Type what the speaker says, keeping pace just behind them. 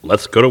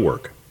Let's go to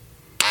work.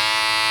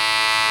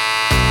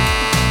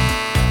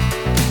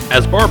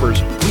 As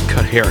barbers, we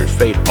cut hair and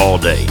fade all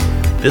day.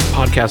 This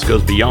podcast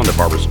goes beyond the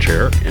barber's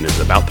chair and is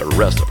about the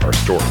rest of our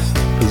story,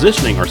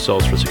 positioning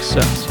ourselves for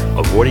success,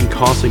 avoiding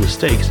costly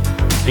mistakes,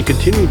 and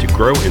continuing to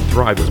grow and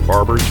thrive as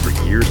barbers for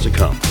years to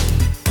come.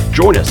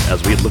 Join us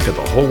as we look at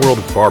the whole world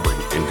of barbering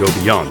and go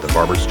beyond the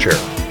barber's chair.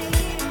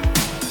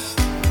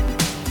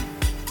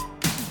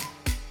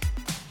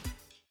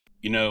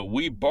 You know,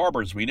 we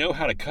barbers, we know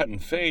how to cut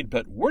and fade,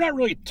 but we're not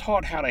really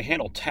taught how to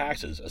handle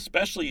taxes,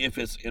 especially if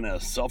it's in a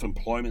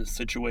self-employment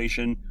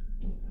situation.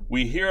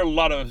 We hear a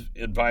lot of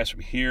advice from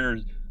here,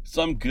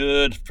 some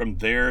good, from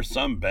there,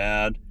 some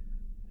bad.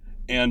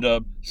 And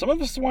some of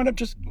us wind up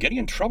just getting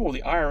in trouble with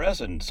the IRS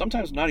and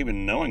sometimes not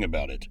even knowing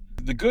about it.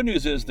 The good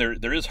news is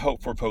there is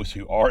hope for folks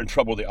who are in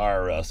trouble with the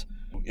IRS.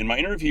 In my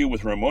interview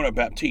with Ramona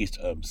Baptiste,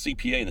 a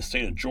CPA in the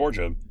state of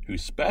Georgia, who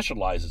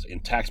specializes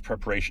in tax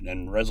preparation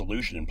and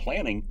resolution and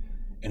planning,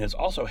 and has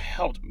also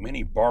helped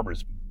many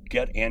barbers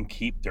get and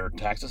keep their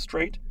taxes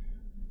straight,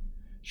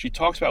 she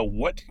talks about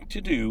what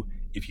to do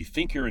if you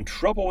think you're in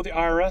trouble with the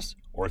IRS,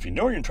 or if you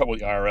know you're in trouble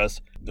with the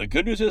IRS. The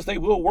good news is they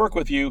will work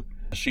with you.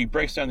 She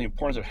breaks down the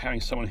importance of having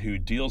someone who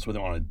deals with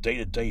them on a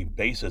day-to-day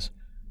basis,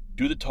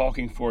 do the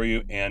talking for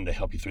you, and to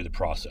help you through the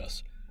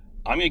process.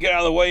 I'm going to get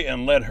out of the way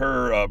and let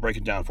her break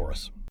it down for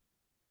us.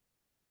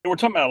 We're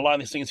talking about a lot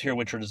of these things here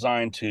which are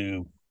designed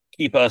to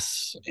keep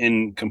us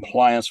in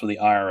compliance with the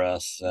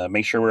IRS,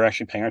 make sure we're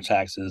actually paying our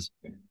taxes.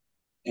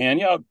 And,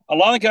 you know, a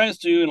lot of guys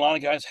do and a lot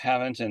of guys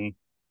haven't. And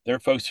there are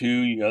folks who,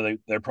 you know,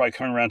 they're probably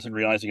coming around to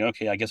realizing,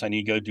 okay, I guess I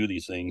need to go do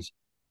these things.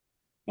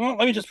 Well,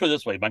 let me just put it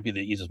this way. It might be the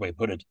easiest way to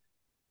put it.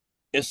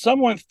 If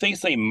someone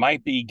thinks they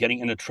might be getting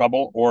into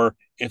trouble, or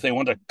if they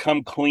want to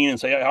come clean and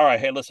say, all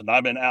right, hey, listen,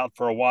 I've been out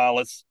for a while.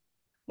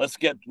 Let's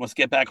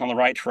get back on the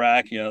right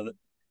track, you know,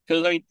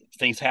 because I mean,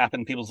 things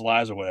happen in people's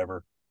lives or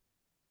whatever.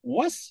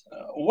 What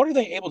are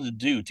they able to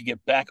do to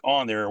get back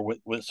on there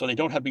so they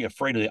don't have to be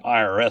afraid of the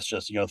IRS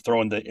just, you know,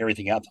 throwing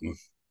everything at them?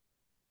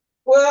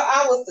 Well,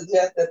 I would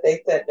suggest that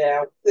they sit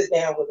down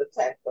with a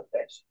tax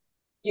professional.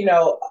 You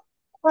know,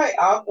 quite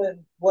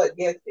often what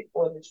gets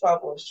people into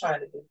trouble is trying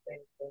to do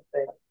things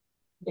themselves.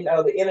 You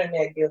know, the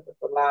internet gives us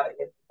a lot of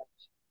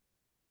information.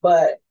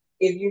 But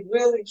if you're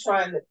really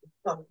trying to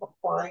become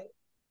compliant,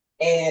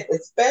 and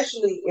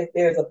especially if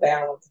there's a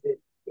balance,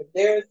 if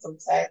there's some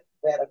taxes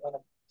that are going to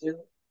be due,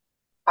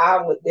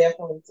 I would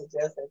definitely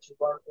suggest that you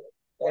work with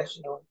a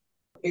professional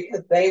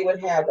because they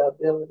would have the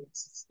ability to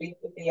speak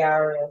with the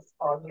IRS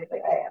on your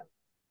behalf.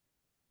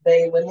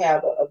 They would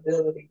have the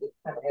ability to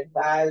kind of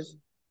advise you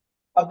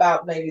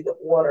about maybe the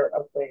order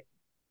of things.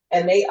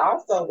 And they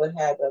also would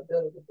have the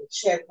ability to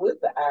check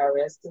with the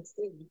IRS to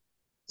see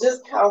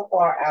just how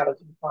far out of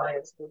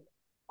compliance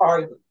are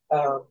you.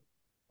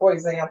 For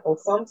example,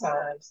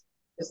 sometimes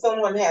if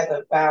someone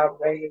hasn't filed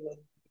regularly,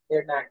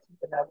 they're not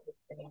keeping up with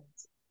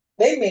things,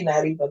 they may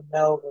not even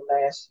know the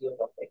last year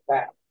that they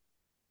filed.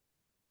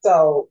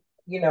 So,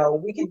 you know,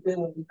 we can do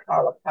what we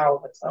call a power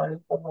of attorney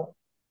form,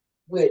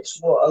 which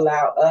will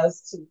allow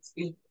us to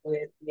speak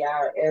with the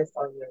IRS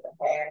on your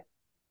behalf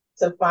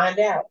to find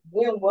out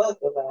when was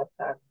the last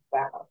time you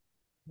filed.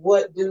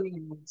 What do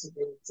you need to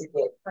do to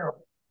get current?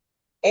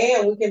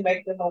 And we can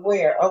make them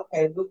aware,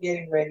 okay, we're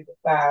getting ready to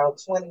file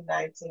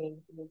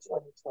 2019 through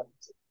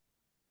 2022.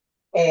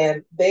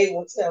 And they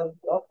will tell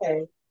you,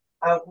 okay,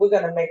 we're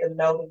going to make a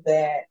note of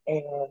that.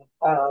 And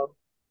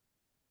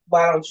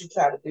why don't you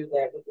try to do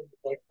that within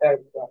the next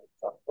 30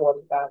 days or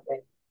 45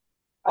 days?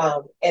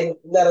 And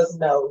let us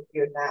know if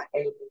you're not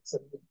able to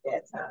meet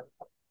that time.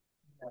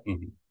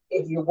 Mm-hmm.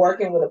 If you're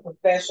working with a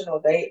professional,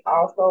 they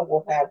also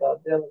will have the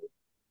ability,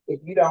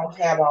 if you don't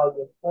have all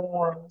your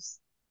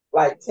forms,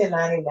 like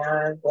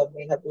 1099 that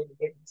may have been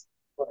given to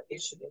you or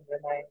issued in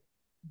your name,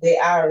 the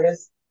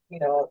IRS, you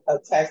know, a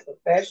tax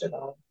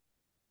professional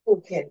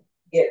who can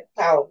get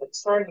power of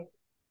attorney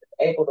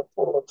able to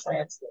pull a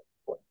transcript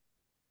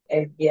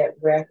and get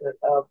record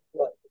of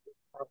what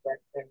that's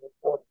been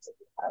reported to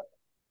the IRS.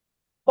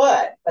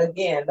 But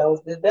again,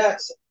 those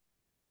deductions,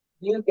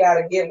 you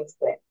got to give us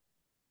that.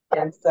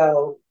 And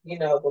so, you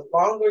know, the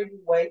longer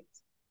you wait,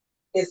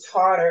 it's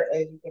harder,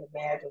 as you can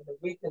imagine, to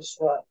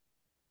reconstruct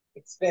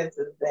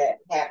expenses that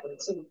happened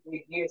 2,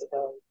 3 years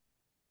ago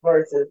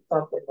versus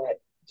something that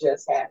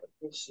just happened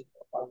this year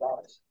or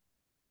last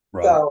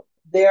year. Right. So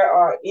there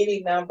are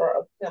any number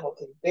of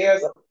penalties.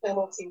 There's a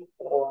penalty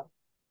for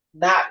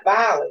not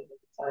filing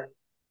the return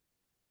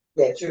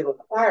that you're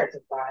required to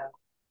file,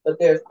 but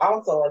there's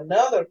also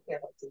another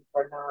penalty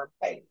for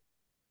non-payment.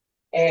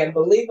 And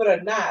believe it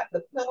or not,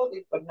 the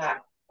penalty for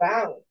not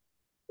filing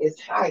is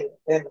higher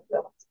than the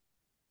penalty.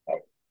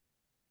 Okay?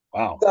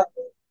 Wow. So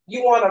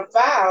you want to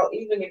file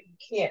even if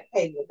you can't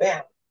pay your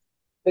balance,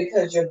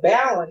 because your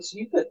balance,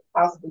 you could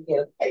possibly get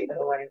a payment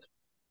arrangement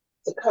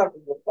to cover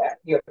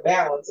your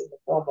balance in the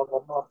form of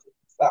a monthly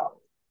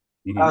installment.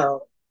 Mm-hmm.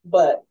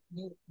 But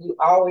you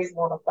always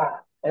want to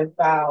file and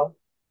file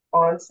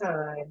on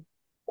time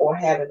or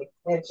have an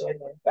extension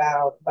and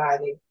file by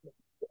the.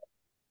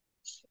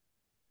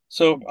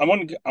 So I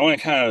want to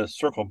kind of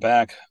circle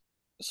back.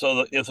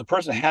 So if the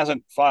person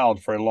hasn't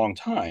filed for a long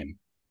time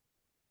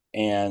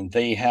and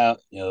they have,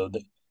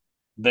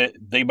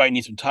 they might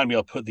need some time to be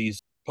able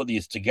to put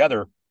these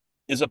together.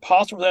 Is it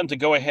possible for them to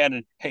go ahead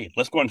and, hey,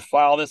 let's go and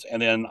file this,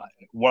 and then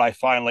what I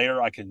find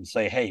later, I can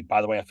say, hey,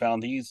 by the way, I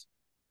found these.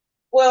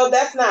 Well,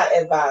 that's not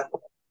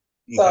advisable.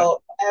 Okay.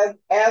 So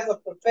as a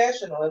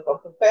professional, if a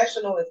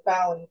professional is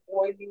filing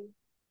for you,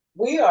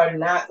 we are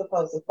not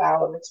supposed to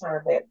file a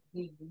return that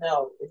we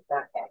know is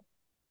not accurate.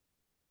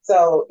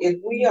 So if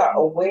we are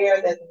aware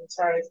that the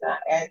return is not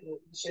accurate,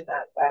 we should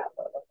not file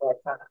for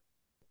a time.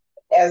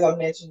 As I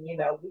mentioned, we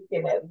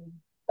can at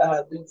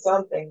least do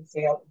some things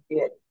to help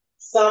get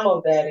some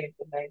of that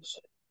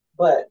information.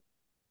 But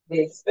the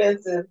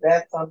expenses,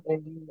 that's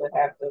something you would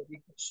have to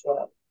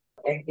reconstruct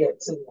and get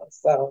to us.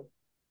 So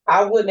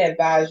I wouldn't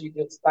advise you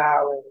just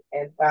filing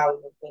again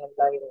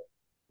later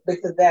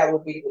because that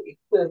would be the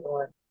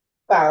equivalent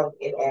filing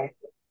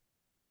inaccurate.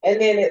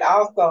 And then it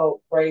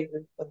also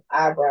raises some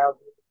eyebrows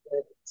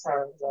in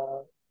terms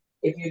of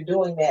if you're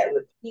doing that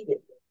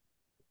repeatedly,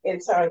 in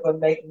terms of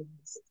making you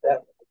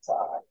susceptible to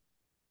audit,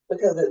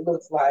 because it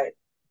looks like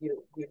you're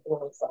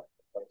doing something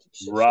that you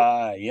should.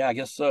 Right. Yeah, I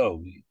guess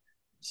so.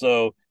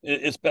 So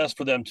it's best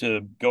for them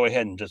to go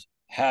ahead and just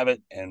have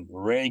it and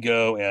ready to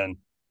go and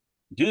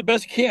do the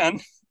best you can,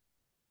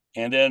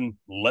 and then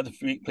let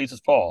the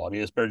pieces fall. I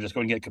mean, it's better just go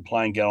and get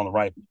compliant, get on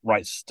the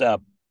right step,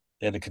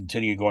 than to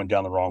continue going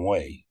down the wrong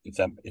way. If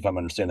I'm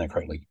understanding that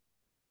correctly.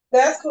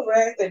 That's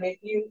correct. And if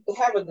you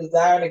have a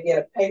desire to get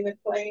a payment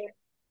plan,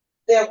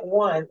 step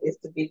one is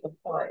to be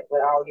compliant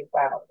with all your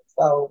filings.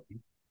 So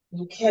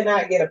you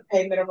cannot get a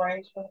payment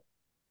arrangement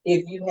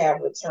if you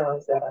have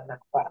returns that are not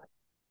filed.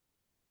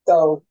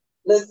 So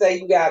let's say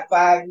you got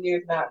 5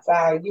 years not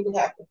filed, you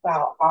have to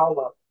file all of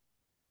them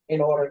in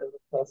order to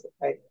request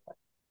a payment.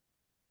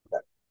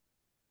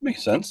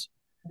 Makes sense.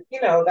 The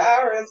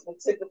IRS will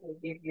typically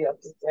give you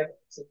up to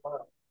 72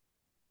 months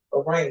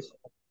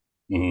arrangement,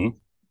 Hmm.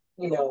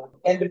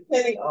 and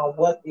depending on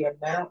what the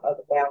amount of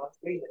the balance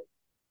is.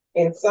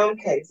 In some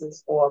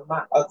cases, for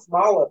a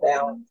smaller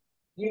balance,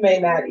 you may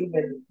not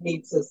even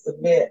need to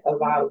submit a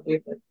lot of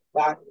different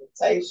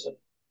documentation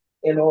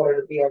in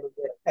order to be able to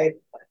get a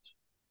payment plan.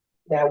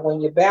 Now, when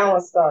your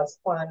balance starts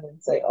climbing,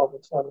 say over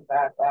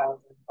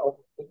 25,000, over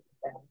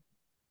 50,000,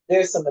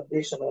 there's some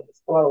additional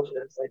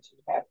disclosures that you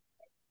have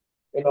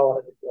in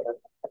order to get an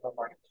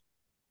arrangement.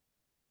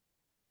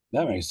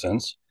 That makes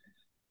sense.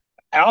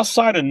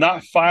 Outside of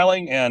not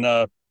filing and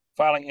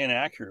filing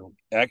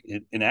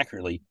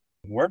inaccurately,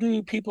 where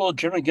do people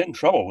generally get in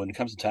trouble when it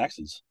comes to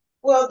taxes?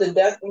 Well,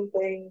 deducting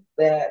things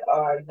that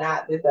are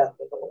not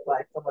deductible,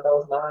 like some of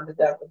those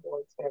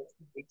non-deductible expenses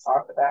we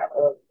talked about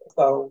earlier.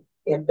 So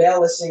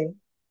embellishing,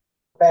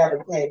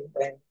 fabricating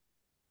things,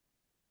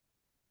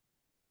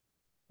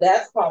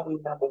 that's probably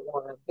number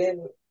one.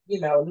 Then,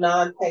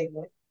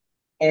 non-payment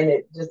and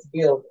it just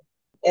building.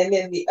 And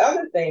then the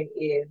other thing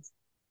is,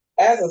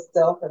 as a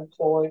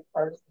self-employed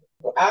person,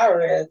 the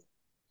IRS,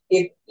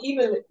 if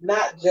even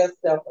not just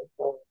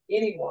self-employed,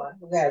 anyone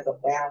who has a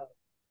balance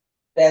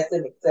that's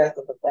in excess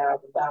of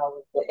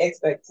 $1,000, the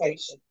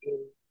expectation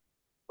is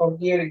from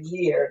year to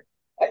year,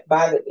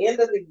 by the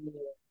end of the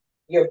year,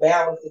 your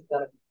balance is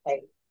going to be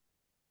paid,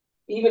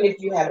 even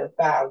if you haven't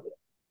filed it.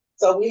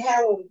 So we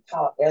have what we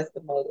call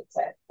estimated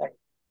tax payment.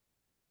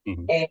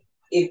 Hmm. And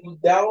if you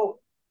don't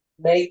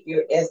make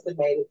your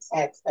estimated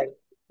tax payment,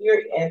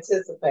 you're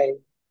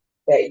anticipating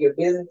that your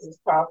business is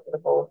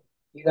profitable,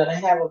 you're going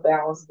to have a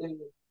balance due when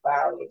you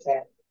file your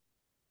tax.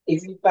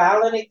 If you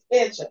file an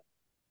extension,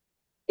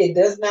 it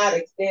does not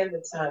extend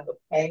the time to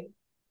pay,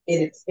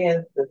 it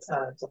extends the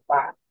time to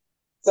file.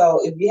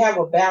 So if you have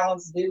a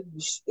balance due, you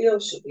still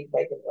should be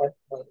making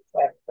estimated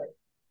tax payments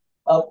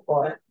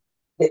upfront.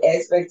 The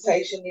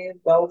expectation is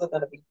those are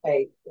going to be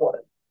paid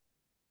quarterly.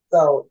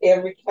 So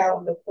every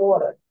calendar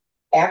quarter,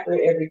 after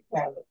every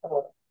calendar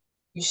quarter,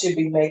 you should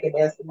be making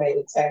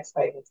estimated tax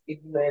payments if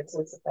you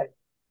anticipate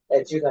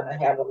that you're going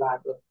to have a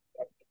liability.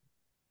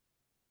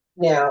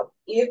 Now,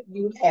 if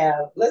you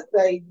have, let's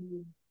say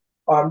you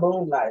are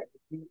moonlighting,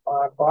 you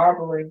are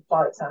barbering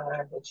part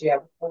time, but you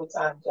have a full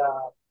time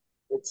job,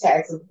 the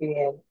taxes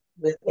being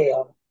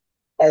withheld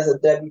as a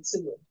W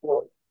 2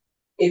 employee.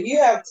 If you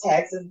have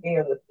taxes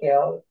being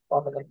withheld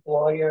from an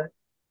employer,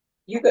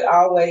 you could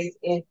always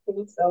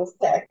increase those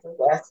taxes,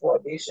 ask for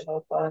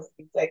additional funds to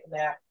be taken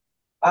out,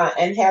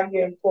 and have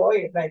your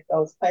employer make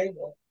those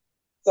payments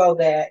so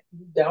that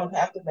you don't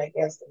have to make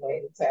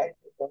estimated taxes.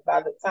 And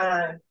by the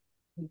time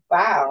you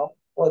file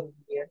for the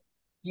year,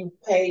 you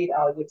paid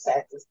all your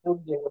taxes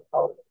through your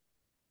withholding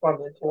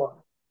from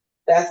employment.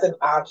 That's an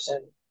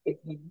option if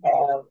you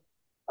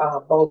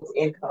have both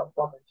income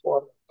from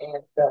employment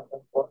and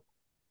self-employment.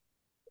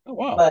 Oh,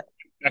 wow. But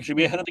Actually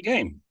be ahead of the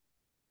game.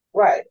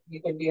 right,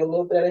 you can be a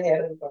little bit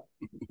ahead of the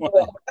game. But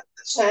Wow. it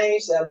doesn't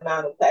change the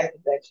amount of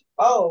taxes that you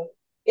owe.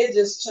 It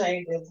just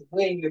changes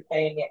when you're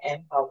paying it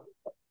and how,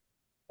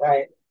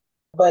 right?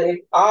 But if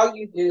all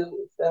you do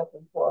is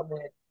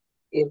self-employment,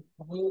 if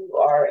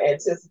you are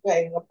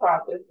anticipating a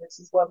profit, which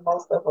is what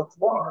most of us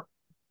want,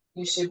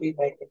 you should be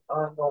making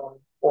ongoing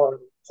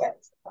quarterly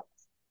tax returns.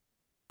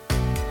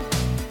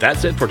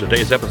 That's it for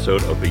today's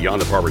episode of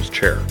Beyond the Barber's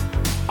Chair.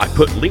 I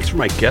put links for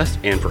my guests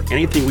and for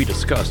anything we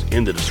discussed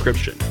in the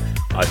description.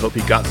 I hope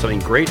you got something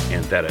great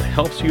and that it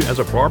helps you as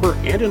a barber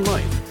and in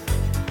life.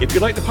 If you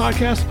like the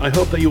podcast, I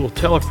hope that you will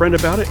tell a friend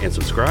about it and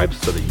subscribe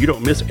so that you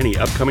don't miss any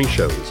upcoming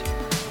shows.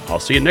 I'll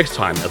see you next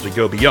time as we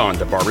go beyond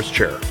the barber's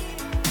chair.